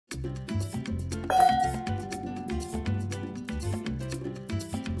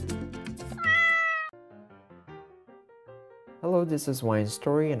Hello, this is Wine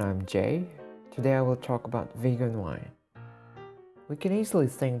Story and I'm Jay. Today I will talk about vegan wine. We can easily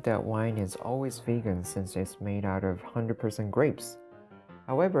think that wine is always vegan since it's made out of 100% grapes.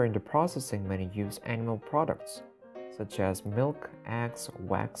 However, in the processing, many use animal products such as milk, eggs,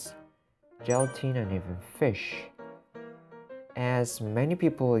 wax, gelatin, and even fish. As many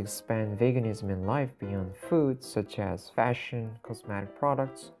people expand veganism in life beyond food such as fashion, cosmetic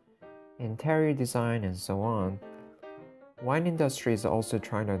products, interior design, and so on, wine industry is also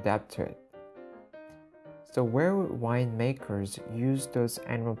trying to adapt to it. So where would winemakers use those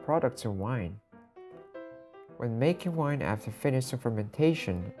animal products in wine? When making wine after finishing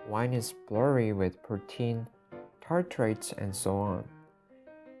fermentation, wine is blurry with protein, tartrates, and so on.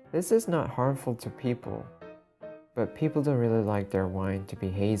 This is not harmful to people, but people don't really like their wine to be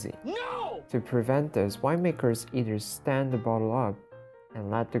hazy. No! To prevent this, winemakers either stand the bottle up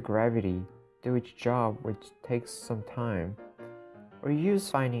and let the gravity do its job, which takes some time, or use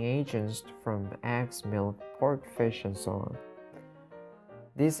fining agents from eggs, milk, pork, fish, and so on.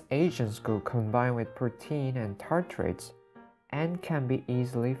 These agents could combine with protein and tartrates and can be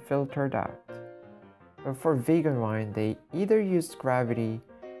easily filtered out. But for vegan wine, they either use gravity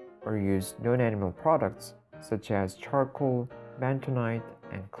or use non-animal products such as charcoal, bentonite,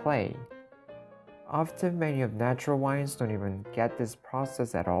 and clay. Often many of natural wines don't even get this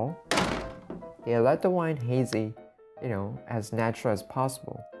process at all. They let the wine hazy, as natural as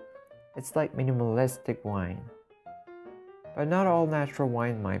possible. It's like minimalistic wine. But not all natural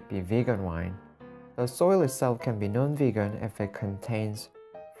wine might be vegan wine. The soil itself can be non-vegan if it contains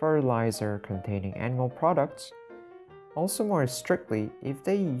fertilizer containing animal products. Also, more strictly, if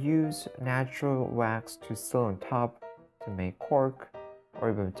they use natural wax to seal on top to make cork,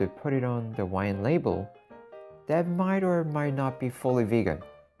 or even to put it on the wine label, that might or might not be fully vegan,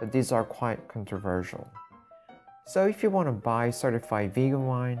 but these are quite controversial. So if you want to buy certified vegan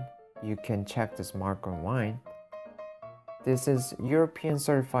wine, you can check this mark on wine. This is European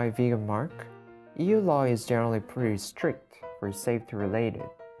Certified Vegan Mark. EU law is generally pretty strict for safety related,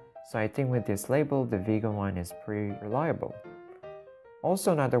 so I think with this label, the vegan wine is pretty reliable.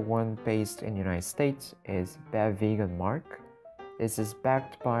 Also, another one based in the United States is Bev Vegan Mark. This is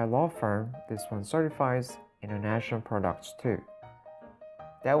backed by a law firm. This one certifies international products too.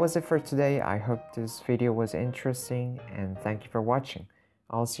 That was it for today. I hope this video was interesting and thank you for watching.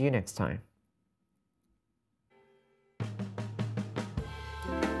 I'll see you next time.